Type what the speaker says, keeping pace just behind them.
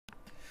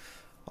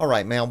All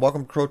right, man.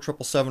 Welcome to Crow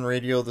 777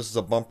 Radio. This is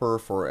a bumper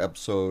for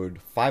episode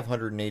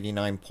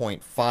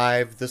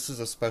 589.5. This is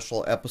a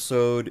special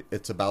episode.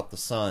 It's about the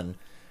sun.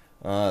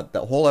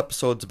 The whole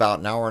episode's about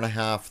an hour and a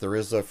half. There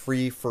is a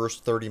free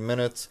first 30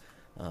 minutes,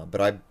 but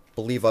I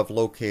believe I've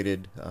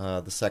located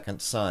the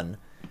second sun.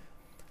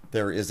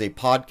 There is a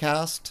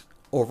podcast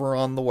over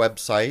on the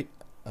website.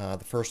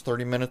 The first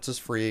 30 minutes is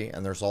free,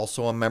 and there's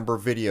also a member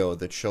video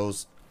that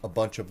shows a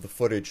bunch of the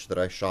footage that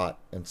I shot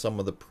and some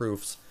of the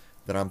proofs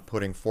that I'm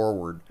putting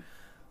forward.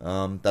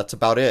 That's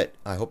about it.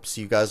 I hope to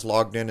see you guys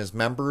logged in as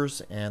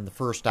members, and the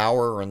first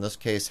hour, or in this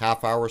case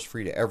half hour, is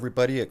free to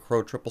everybody at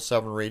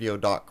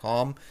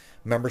crow777radio.com.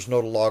 Members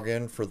know to log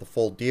in for the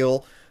full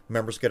deal.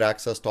 Members get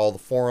access to all the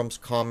forums,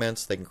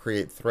 comments, they can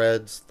create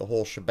threads, the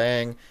whole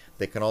shebang.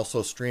 They can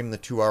also stream the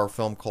 2-hour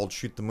film called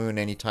Shoot the Moon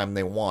anytime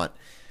they want.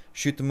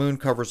 Shoot the Moon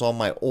covers all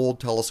my old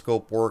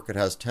telescope work. It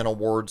has 10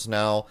 awards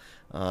now.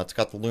 It's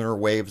got the lunar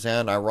waves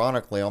and,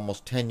 ironically,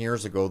 almost 10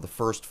 years ago, the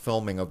first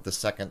filming of the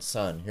second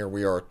sun. Here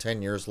we are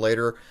 10 years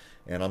later,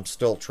 and I'm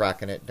still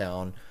tracking it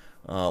down.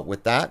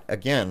 With that,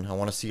 again, I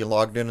want to see you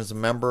logged in as a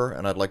member,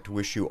 and I'd like to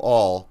wish you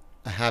all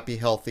a happy,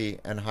 healthy,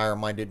 and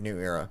higher-minded new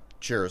era.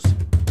 Cheers.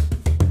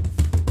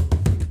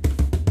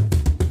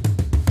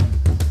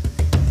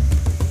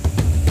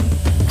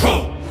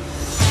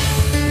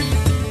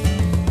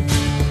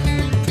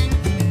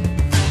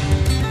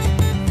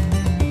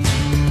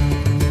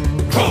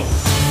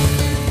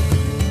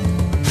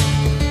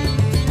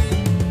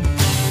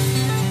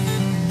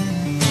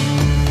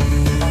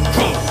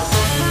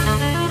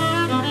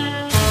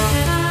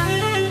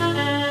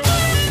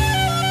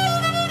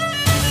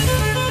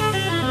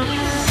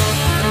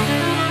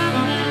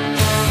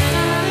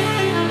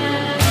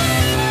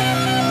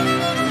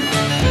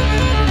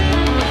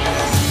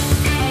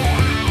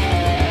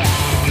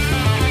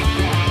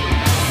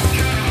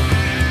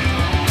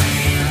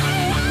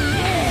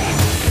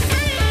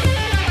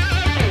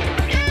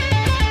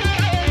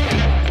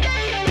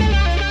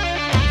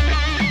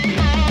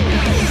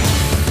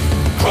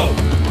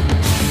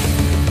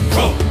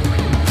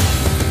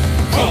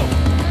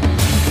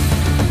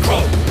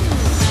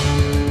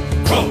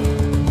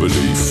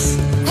 Belief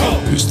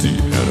is the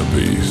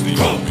enemy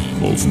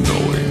of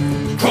knowing.